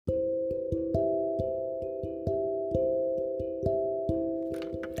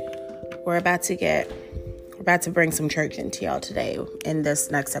we're about to bring some church into y'all today in this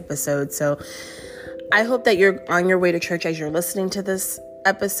next episode. So I hope that you're on your way to church as you're listening to this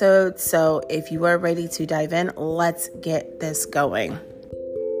episode. So if you are ready to dive in, let's get this going.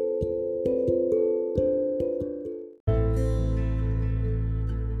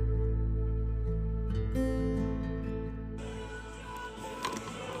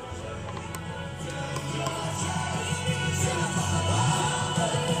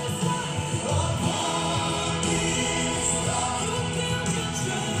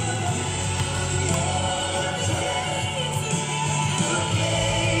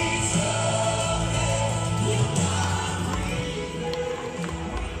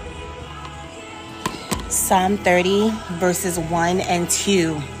 Psalm 30, verses 1 and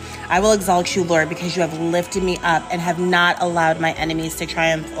 2. I will exalt you, Lord, because you have lifted me up and have not allowed my enemies to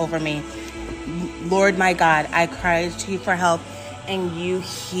triumph over me. Lord, my God, I cried to you for help, and you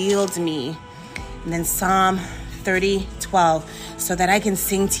healed me. And then Psalm 30, 12, so that I can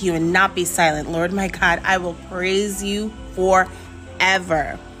sing to you and not be silent. Lord, my God, I will praise you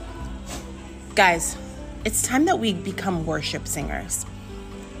forever. Guys, it's time that we become worship singers.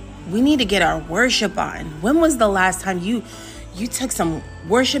 We need to get our worship on. When was the last time you took some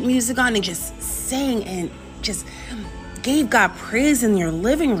worship music on and just sang and just gave God praise in your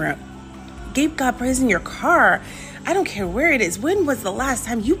living room? Gave God praise in your car? I don't care where it is. When was the last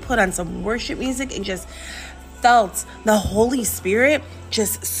time you put on some worship music and just felt the Holy Spirit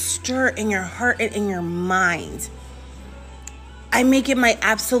just stir in your heart and in your mind? I make it my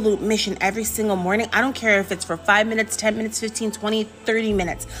absolute mission every single morning. I don't care if it's for 5 minutes, 10 minutes, 15, 20, 30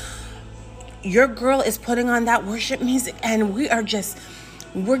 minutes. Your girl is putting on that worship music and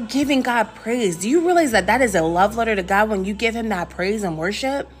we're giving God praise. Do you realize that is a love letter to God when you give him that praise and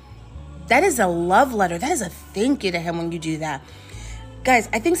worship? That is a love letter. That is a thank you to him when you do that. Guys,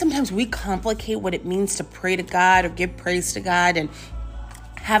 I think sometimes we complicate what it means to pray to God or give praise to God and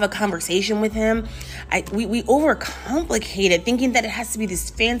have a conversation with him. We overcomplicate it, thinking that it has to be these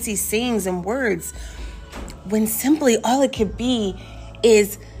fancy sayings and words, when simply all it could be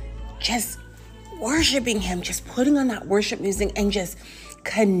is just worshiping him, just putting on that worship music and just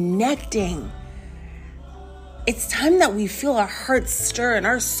connecting. It's time that we feel our hearts stir and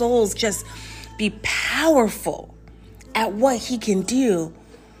our souls just be powerful at what he can do.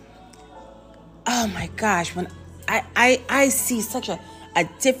 Oh my gosh, when I see such a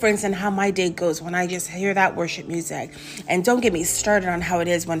difference in how my day goes when I just hear that worship music. And don't get me started on how it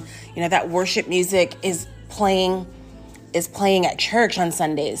is when, that worship music is playing at church on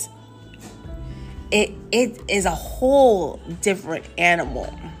Sundays. It is a whole different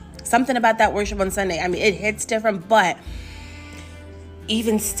animal. Something about that worship on Sunday. I mean, it hits different, but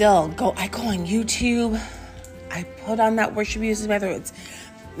even still, I go on YouTube. I put on that worship music, whether it's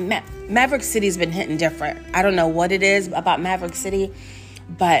Maverick City's been hitting different. I don't know what it is about Maverick City,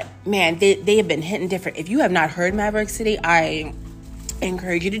 but man, they have been hitting different. If you have not heard Maverick City, I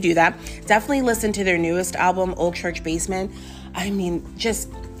encourage you to do that. Definitely listen to their newest album, Old Church Basement. I mean, just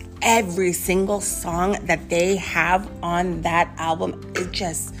every single song that they have on that album, it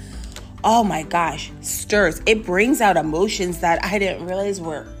just, oh my gosh, stirs. It brings out emotions that I didn't realize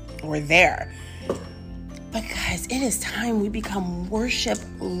were there. But guys, it is time we become worship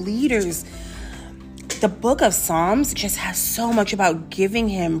leaders. The book of Psalms just has so much about giving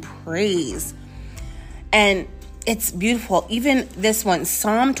him praise. And it's beautiful. Even this one,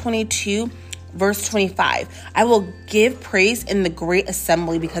 Psalm 22, verse 25. I will give praise in the great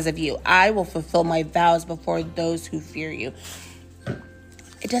assembly because of you. I will fulfill my vows before those who fear you.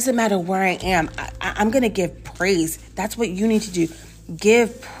 It doesn't matter where I am. I'm going to give praise. That's what you need to do.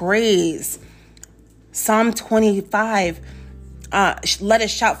 Give praise. Psalm 25. Let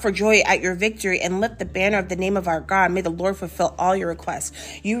us shout for joy at your victory and lift the banner of the name of our God. May the Lord fulfill all your requests.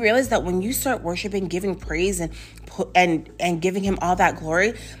 You realize that when you start worshiping, giving praise and giving him all that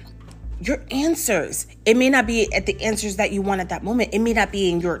glory, your answers, it may not be at the answers that you want at that moment. It may not be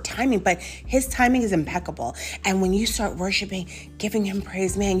in your timing, but his timing is impeccable. And when you start worshiping, giving him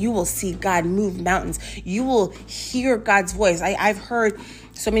praise, man, you will see God move mountains. You will hear God's voice. I've heard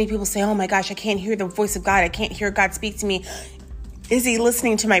so many people say, oh my gosh, I can't hear the voice of God. I can't hear God speak to me. Is he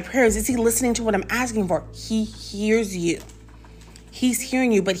listening to my prayers? Is he listening to what I'm asking for? He hears you. He's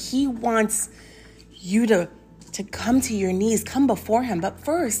hearing you, but he wants you to come to your knees, come before him. But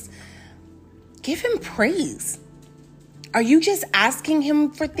first, give him praise. Are you just asking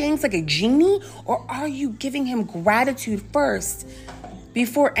him for things like a genie, or are you giving him gratitude first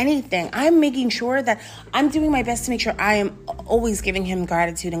before anything? I'm making sure that I'm doing my best to make sure I am always giving him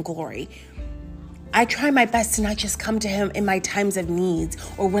gratitude and glory. I try my best to not just come to him in my times of needs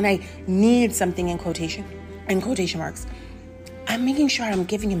or when I need something in quotation marks. I'm making sure I'm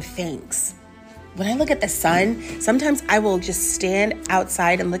giving him thanks. When I look at the sun, sometimes I will just stand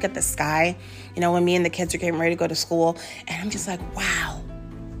outside and look at the sky, when me and the kids are getting ready to go to school, and I'm just like, wow,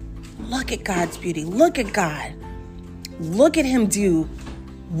 look at God's beauty. Look at God. Look at him do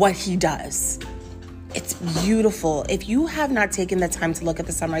what he does. It's beautiful. If you have not taken the time to look at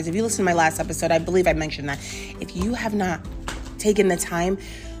the sunrise, if you listen to my last episode, I believe I mentioned that. If you have not taken the time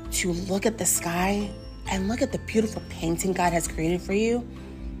to look at the sky and look at the beautiful painting God has created for you,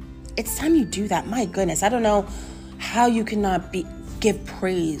 it's time you do that. My goodness, I don't know how you cannot give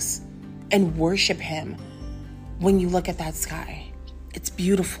praise and worship him when you look at that sky. It's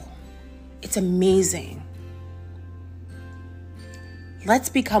beautiful. It's amazing. Let's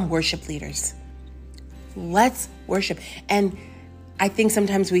become worship leaders. Let's worship. And I think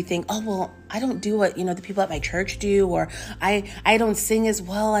sometimes we think, oh, well, I don't do what, the people at my church do, or I don't sing as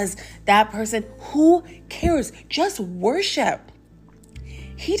well as that person. Who cares? Just worship.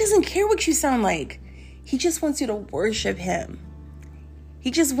 He doesn't care what you sound like. He just wants you to worship him. He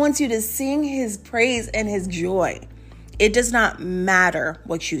just wants you to sing his praise and his joy. It does not matter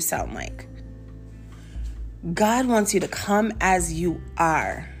what you sound like. God wants you to come as you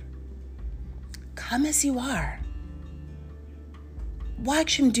are. Come as you are.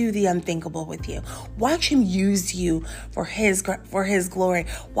 Watch him do the unthinkable with you. Watch him use you for his glory.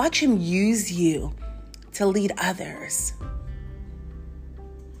 Watch him use you to lead others.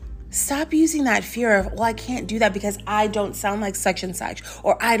 Stop using that fear of, well, I can't do that because I don't sound like such and such,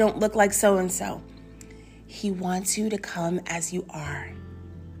 or I don't look like so and so. He wants you to come as you are.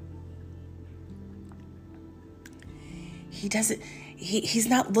 He's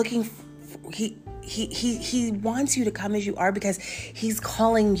not looking he wants you to come as you are because he's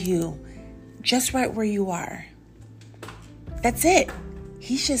calling you just right where you are. That's it.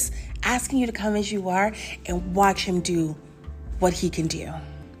 He's just asking you to come as you are and watch him do what he can do.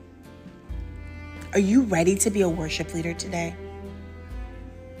 Are you ready to be a worship leader today?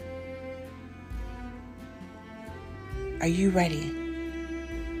 Are you ready?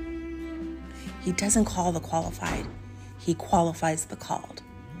 He doesn't call the qualified. He qualifies the called.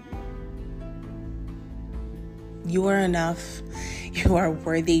 You are enough. You are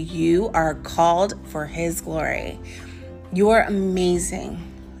worthy. You are called for his glory. You are amazing.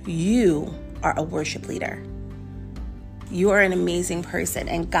 You are a worship leader. You are an amazing person,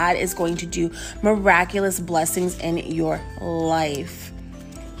 and God is going to do miraculous blessings in your life.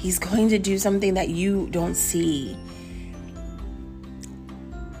 He's going to do something that you don't see,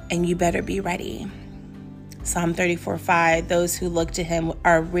 and you better be ready. Psalm 34:5, those who look to him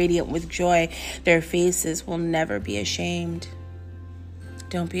are radiant with joy. Their faces will never be ashamed.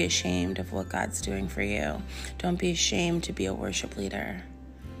 Don't be ashamed of what God's doing for you. Don't be ashamed to be a worship leader.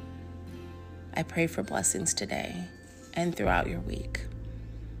 I pray for blessings today and throughout your week.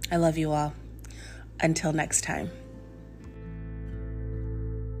 I love you all. Until next time.